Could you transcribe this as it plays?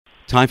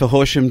Time for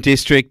Horsham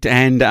District,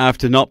 and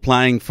after not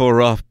playing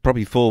for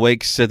probably 4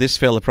 weeks, this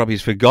fella probably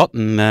has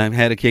forgotten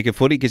how to kick a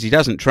footy because he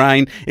doesn't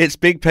train. It's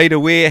Big Peter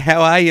Weir. How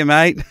are you,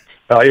 mate?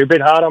 Oh, you're a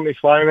bit hard on me,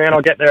 slow man.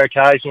 I'll get there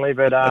occasionally,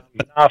 but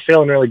I'm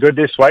feeling really good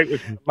this week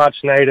with much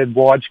needed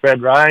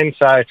widespread rain.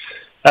 So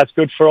that's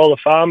good for all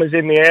the farmers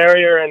in the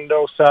area, and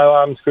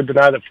also it's good to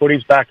know that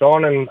footy's back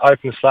on and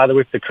open slather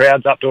with the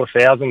crowds up to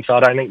 1,000. So I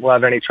don't think we'll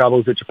have any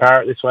troubles at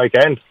Jeparit this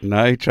weekend.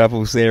 No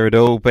troubles there at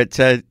all. But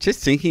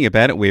just thinking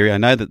about it, Weary, I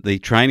know that the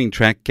training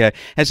track,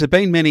 has there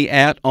been many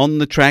out on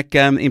the track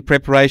in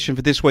preparation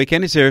for this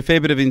weekend? Is there a fair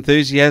bit of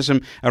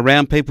enthusiasm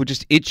around people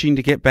just itching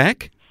to get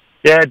back?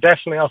 Yeah,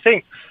 definitely. I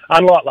think,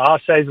 unlike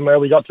last season where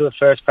we got to the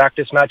first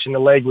practice match and the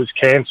league was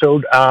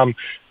cancelled,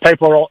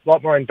 people are a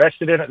lot more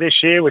invested in it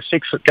this year. We're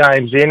 6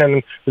 games in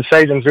and the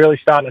season's really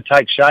starting to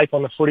take shape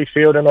on the footy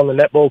field and on the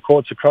netball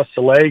courts across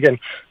the league. And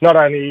not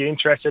only are you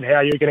interested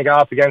how you're going to go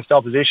up against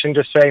opposition,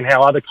 just seeing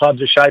how other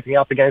clubs are shaping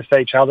up against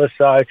each other.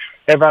 So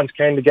everyone's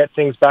keen to get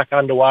things back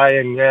underway,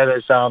 and yeah,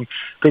 there's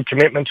good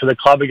commitment to the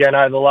club again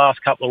over the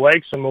last couple of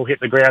weeks, and we'll hit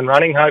the ground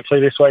running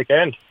hopefully this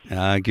weekend.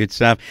 Good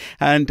stuff.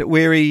 And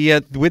Weary,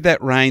 with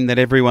that rain that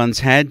everyone's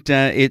had,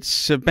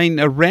 it's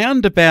been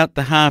around about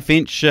the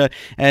half-inch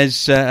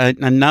as a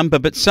number,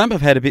 but some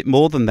have had a bit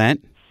more than that.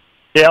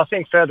 Yeah, I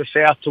think further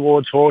south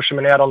towards Horsham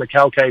and out on the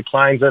Kalkee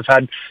Plains, they've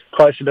had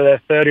closer to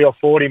their 30 or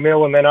 40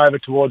 mil, and then over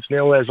towards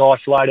Mill, there's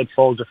isolated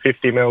falls of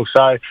 50 mil.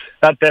 So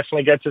that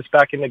definitely gets us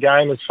back in the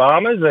game as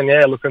farmers, and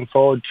yeah, looking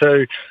forward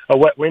to a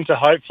wet winter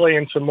hopefully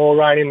and some more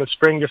rain in the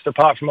spring, just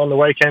apart from on the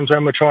weekends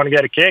when we're trying to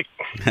get a kick.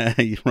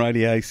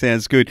 Radio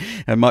sounds good.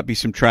 There might be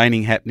some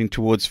training happening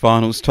towards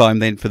finals time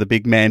then for the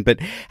big man. But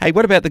hey,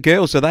 what about the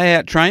girls? Are they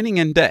out training,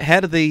 and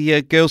how do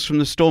the girls from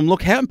the Storm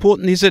look? How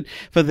important is it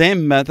for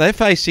them? They're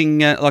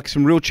facing like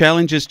some real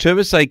challenges too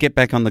as they get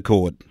back on the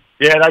court.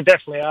 Yeah, they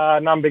definitely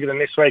are. None bigger than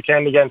this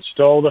weekend against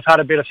Stawell. They've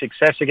had a bit of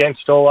success against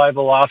Stawell over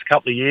the last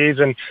couple of years,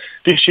 and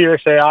this year,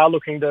 if they are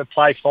looking to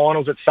play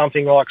finals, it's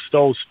something like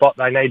Stawell's spot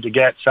they need to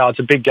get. So it's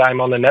a big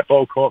game on the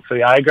netball court for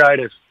the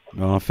A-graders.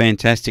 Oh,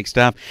 fantastic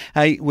stuff.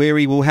 Hey,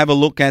 Weary, we'll have a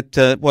look at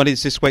what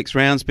is this week's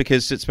rounds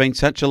because it's been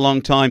such a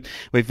long time.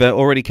 We've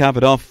already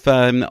covered off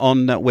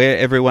on where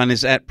everyone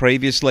is at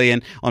previously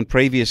and on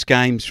previous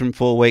games from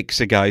 4 weeks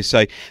ago.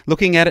 So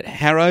looking at it,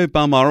 Harrow,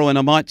 Balmoral, and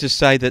I might just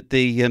say that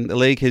the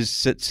league has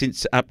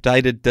since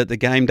updated the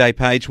game day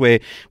page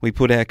where we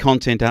put our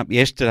content up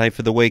yesterday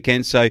for the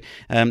weekend. So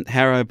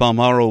Harrow,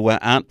 Balmoral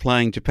aren't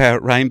playing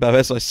Jeparit Rainbow.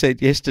 As I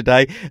said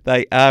yesterday,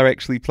 they are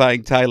actually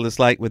playing Taylors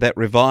Lake with that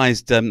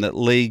revised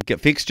league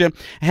fixture.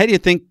 How do you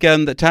think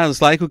that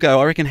Taylors Lake will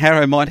go? I reckon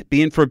Harrow might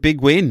be in for a big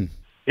win.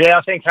 Yeah,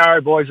 I think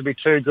Harrow boys will be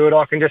too good.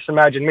 I can just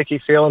imagine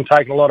Mickey Phelan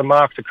taking a lot of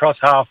marks across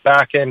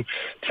half-back and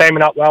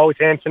teaming up well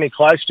with Anthony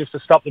Close just to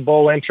stop the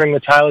ball entering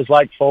the Taylors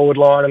Lake forward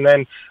line, and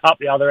then up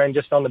the other end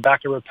just on the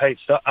back of repeat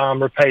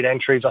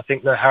entries. I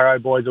think the Harrow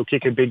boys will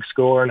kick a big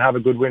score and have a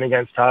good win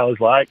against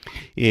Taylors Lake.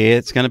 Yeah,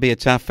 it's going to be a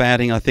tough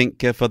outing, I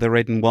think, for the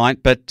red and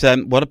white. But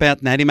what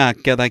about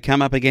Nadimak? They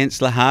come up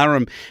against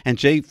Laharam, and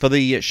gee, for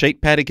the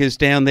sheep paddockers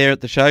down there at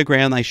the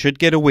showground, they should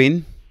get a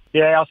win.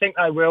 Yeah, I think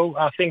they will.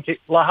 I think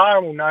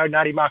Laharam will know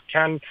Nadimak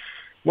can,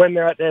 when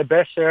they're at their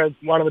best, they're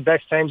one of the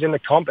best teams in the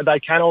comp, but they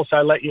can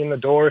also let you in the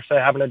door if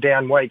they're having a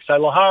down week. So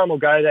Laharam will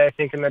go there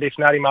thinking that if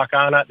Nadimak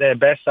aren't at their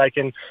best, they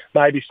can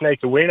maybe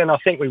sneak a win. And I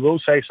think we will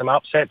see some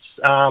upsets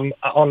on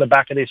the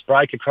back of this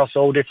break across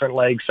all different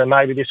leagues. So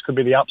maybe this could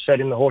be the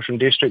upset in the Horsham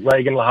District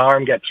League and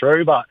Laharam get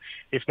through. But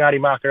if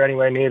Nadimak are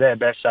anywhere near their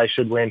best, they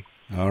should win.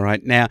 All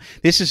right. Now,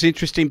 this is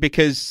interesting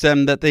because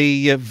that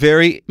the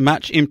very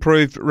much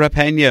improved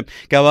Rapanya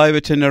go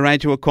over to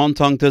Narrajua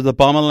Kwantong to the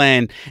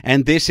Bomberland,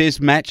 and this is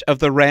match of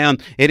the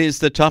round. It is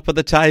the top of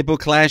the table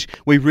clash.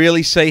 We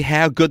really see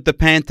how good the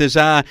Panthers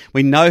are.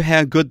 We know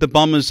how good the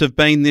Bombers have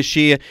been this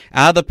year.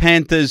 Are the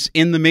Panthers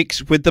in the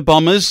mix with the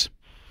Bombers?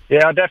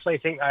 Yeah, I definitely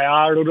think they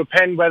are. It'll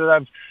depend whether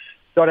they've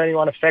got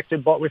anyone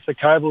affected with the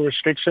COVID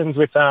restrictions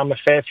with a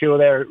fair few of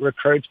their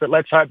recruits, but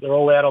let's hope they're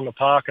all out on the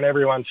park and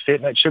everyone's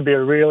fit, and it should be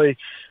a really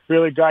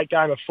great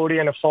game of footy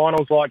and a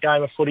finals-like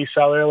game of footy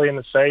so early in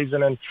the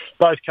season, and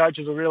both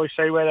coaches will really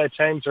see where their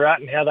teams are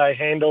at and how they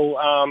handle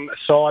a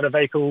side of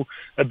equal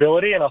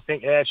ability, and I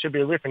think it should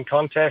be a ripping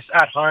contest.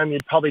 At home,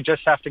 you'd probably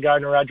just have to go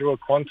Narrajua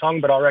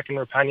Kwantong, but I reckon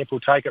Rapanya will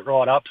take it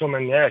right up to them,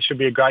 and yeah, it should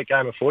be a great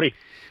game of footy.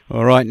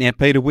 All right, now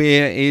Peter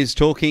Weir is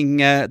talking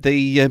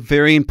the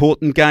very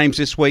important games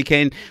this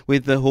weekend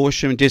with the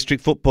Horsham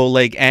District Football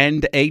League,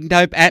 and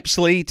Edenhope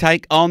Apsley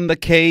take on the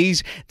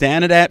Keys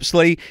down at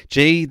Apsley.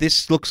 Gee,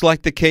 this looks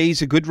like the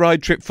Keys, a good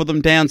road trip for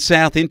them down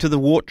south into the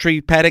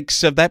watery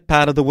paddocks of that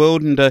part of the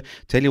world, and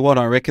tell you what,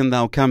 I reckon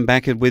they'll come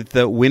back with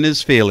the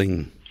winner's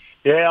feeling.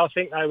 Yeah, I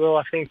think they will.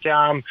 I think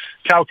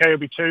Kalki will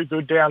be too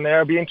good down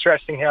there. It'll be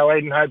interesting how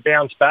Eden Hope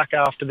bounce back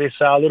after this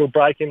little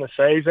break in the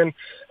season,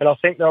 and I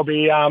think they'll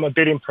be a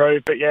bit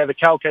improved. But yeah, the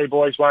Kalki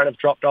boys won't have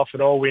dropped off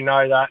at all. We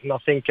know that, and I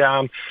think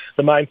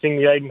the main thing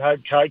the Eden Hope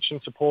coach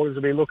and supporters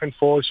will be looking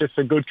for is just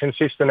a good,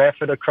 consistent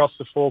effort across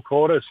the four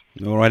quarters.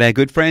 All right, our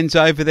good friends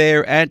over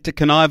there at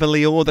Conniva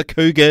Leor, the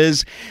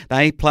Cougars,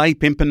 they play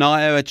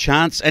Pimpernio. A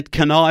chance at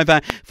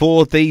Conniva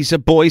for these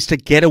boys to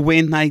get a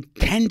win. They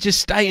can just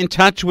stay in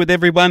touch with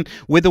everyone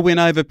with a win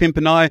over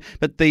Pimpernio,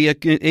 but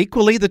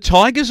equally the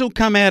Tigers will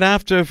come out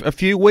after a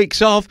few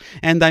weeks off,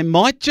 and they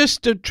might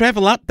just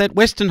travel up that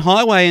Western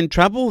Highway and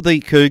trouble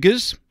the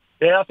Cougars.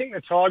 Yeah, I think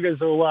the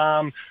Tigers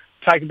will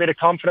take a bit of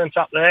confidence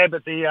up there,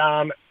 but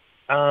the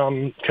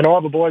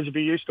Conniva boys will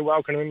be used to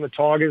welcoming the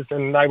Tigers,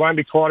 and they won't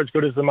be quite as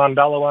good as the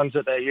Mundalla ones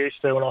that they're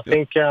used to. And I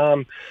think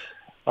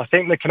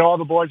the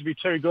Conniva boys will be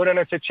too good, and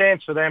it's a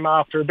chance for them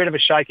after a bit of a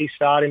shaky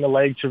start in the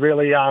league to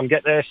really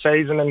get their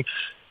season and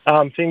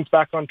things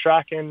back on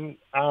track and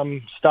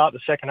start the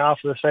second half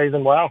of the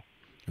season well.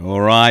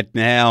 All right,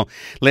 now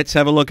let's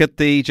have a look at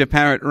the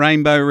Jeparit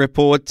Rainbow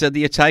report.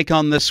 The take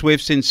on the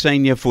Swifts in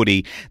senior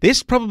footy.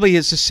 This probably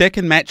is the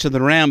second match of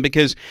the round,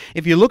 because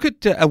if you look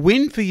at a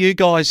win for you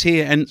guys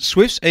here and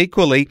Swifts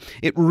equally,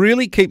 it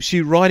really keeps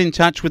you right in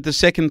touch with the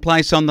second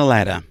place on the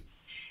ladder.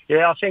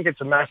 Yeah, I think it's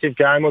a massive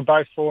game. We're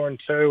both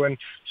 4-2 and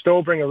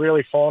still bring a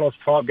really finals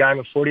type game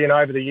of footy. And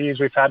over the years,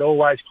 we've had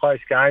always close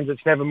games.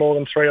 It's never more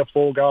than 3 or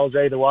 4 goals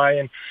either way.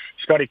 And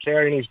Scotty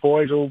Carey and his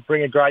boys will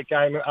bring a great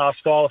game,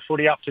 style of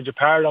footy up to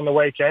Jeparit on the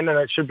weekend. And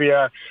it should be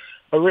a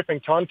ripping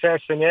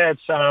contest. And yeah,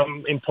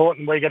 it's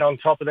important we get on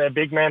top of their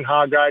big men.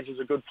 Hargraves is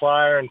a good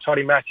player, and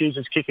Toddy Matthews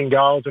is kicking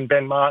goals, and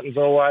Ben Martin's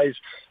always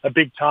a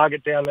big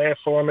target down there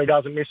for him. He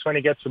doesn't miss when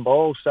he gets the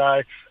ball.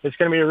 So it's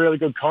going to be a really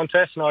good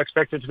contest, and I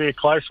expect it to be a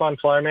close one,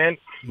 Flowman.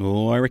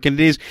 Oh, I reckon it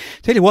is.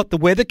 Tell you what, the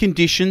weather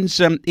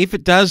conditions, if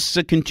it does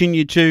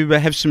continue to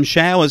have some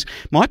showers,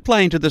 might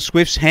play into the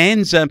Swifts'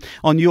 hands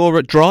on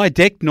your dry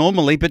deck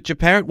normally, but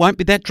Jeparit won't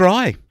be that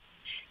dry.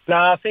 No,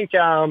 I think,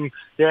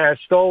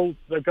 still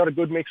they've got a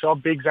good mix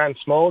of bigs and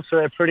smalls, so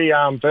they're pretty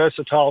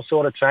versatile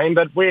sort of team.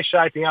 But we're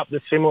shaping up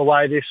the similar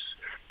way this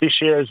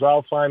year as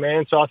well,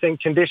 Flowman. So I think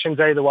conditions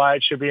either way,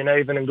 it should be an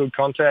even and good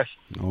contest.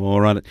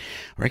 All right. I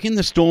reckon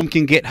the Storm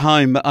can get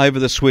home over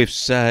the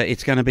Swifts.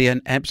 It's going to be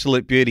an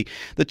absolute beauty.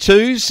 The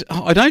Twos,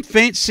 I don't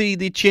fancy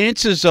the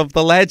chances of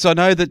the lads. I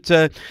know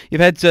that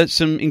you've had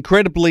some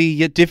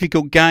incredibly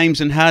difficult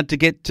games and hard to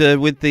get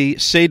with the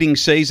seeding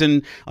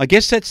season. I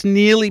guess that's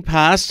nearly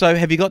past. So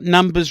have you got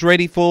numbers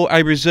ready for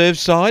a reserve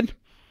side?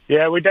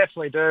 Yeah, we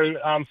definitely do.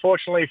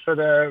 Fortunately for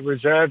the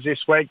reserves this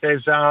week,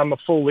 there's a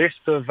full list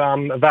of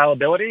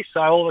availability. So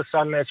all of a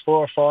sudden there's 4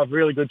 or 5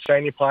 really good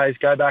senior players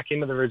go back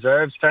into the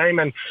reserves team.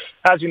 And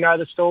as you know,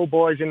 the Stall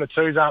boys in the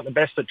Twos aren't the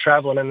best at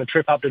travelling, and the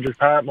trip up to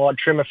Jeparit might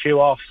trim a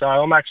few off. So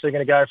I'm actually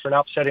going to go for an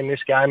upset in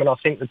this game, and I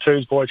think the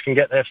Twos boys can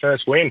get their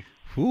first win.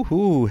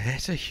 Ooh,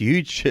 that's a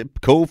huge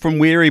call from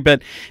Weir,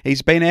 but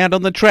he's been out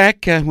on the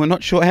track. We're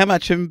not sure how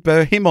much of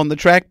him on the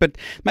track, but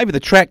maybe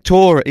the track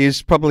tour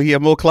is probably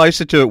more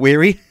closer to it,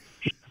 Weir.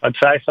 I'd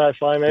say so,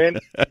 Flowman.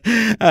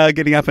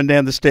 Getting up and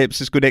down the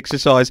steps is good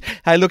exercise.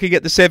 Hey, looking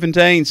at the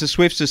 17s, the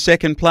Swifts are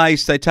second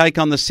place. They take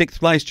on the 6th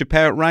place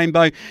Jeparit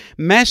Rainbow.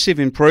 Massive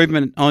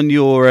improvement on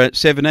your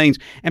 17s,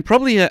 and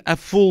probably a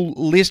full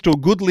list or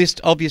good list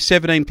of your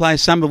 17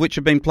 players, some of which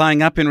have been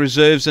playing up in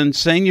reserves and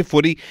senior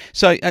footy.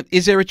 So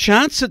is there a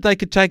chance that they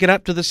could take it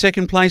up to the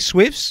second place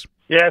Swifts?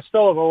 Yeah,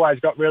 Stall have always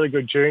got really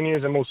good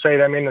juniors, and we'll see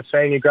them in the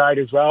senior grade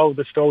as well,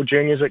 the Stall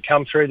juniors that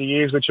come through the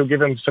years, which will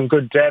give them some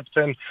good depth.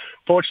 And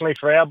fortunately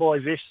for our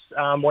boys this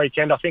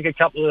weekend, I think a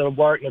couple of the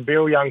Warwick and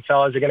Nabil young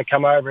fellas are going to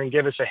come over and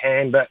give us a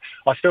hand, but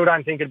I still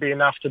don't think it'd be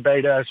enough to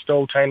beat a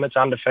Stall team that's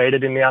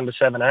undefeated in the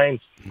under-17s.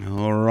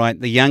 All right,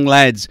 the young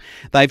lads,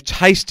 they've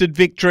tasted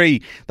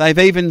victory. They've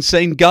even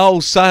seen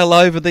goals sail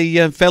over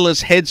the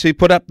fellas' heads who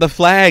put up the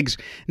flags.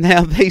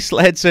 Now these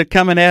lads are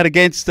coming out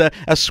against a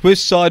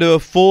Swiss side who are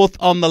 4th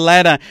on the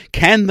ladder.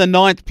 Can the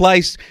 9th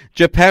place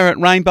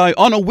Jeparit Rainbow,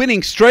 on a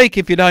winning streak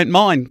if you don't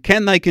mind,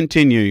 can they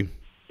continue?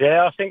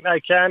 Yeah, I think they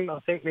can. I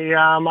think the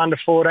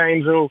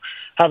under-14s will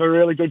have a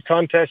really good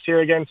contest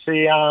here against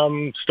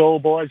the Stall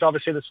boys.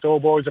 Obviously, the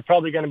Stall boys are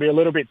probably going to be a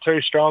little bit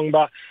too strong,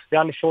 but the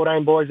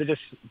under-14 boys have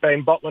just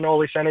been bottling all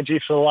this energy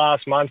for the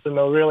last month, and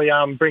they'll really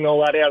bring all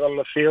that out on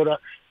the field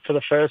for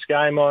the first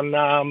game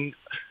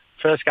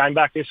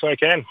back this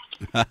weekend.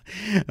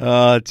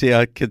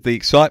 The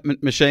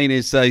excitement machine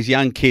is those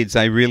young kids.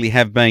 They really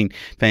have been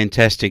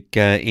fantastic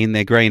in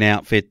their green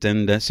outfit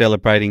and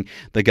celebrating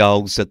the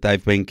goals that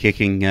they've been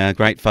kicking.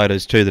 Great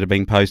photos too that have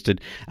been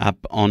posted up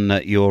on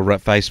your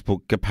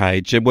Facebook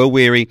page. Well,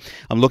 Weary,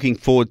 I'm looking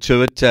forward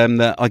to it.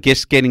 I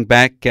guess getting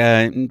back,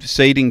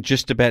 seeding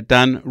just about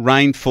done,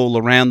 rainfall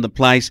around the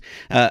place,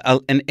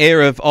 an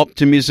air of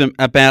optimism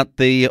about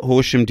the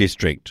Horsham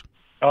District.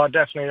 Oh,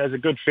 definitely. There's a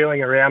good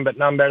feeling around, but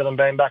none better than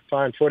being back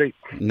playing footy.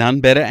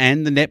 None better,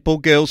 and the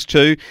netball girls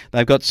too.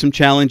 They've got some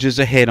challenges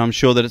ahead. I'm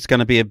sure that it's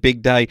going to be a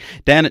big day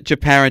down at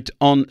Jeparit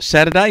on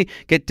Saturday.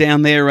 Get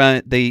down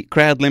there. The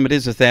crowd limit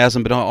is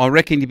 1,000, but I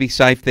reckon you'd be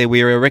safe there,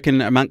 Weir. I reckon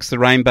amongst the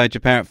Rainbow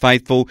Jeparit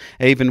faithful,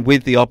 even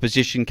with the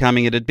opposition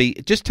coming, it'd be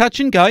just touch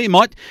and go. You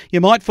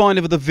might find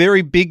if a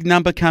very big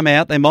number come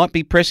out, they might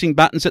be pressing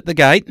buttons at the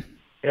gate.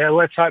 Yeah,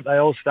 let's hope they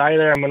all stay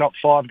there and we're not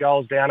 5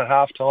 goals down at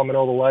half-time and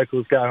all the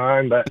locals go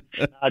home. But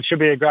it should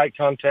be a great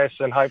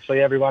contest, and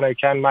hopefully everyone who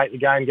can make the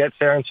game gets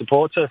there and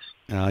supports us.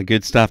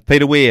 Good stuff.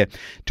 Peter Weir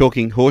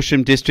talking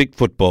Horsham District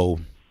football.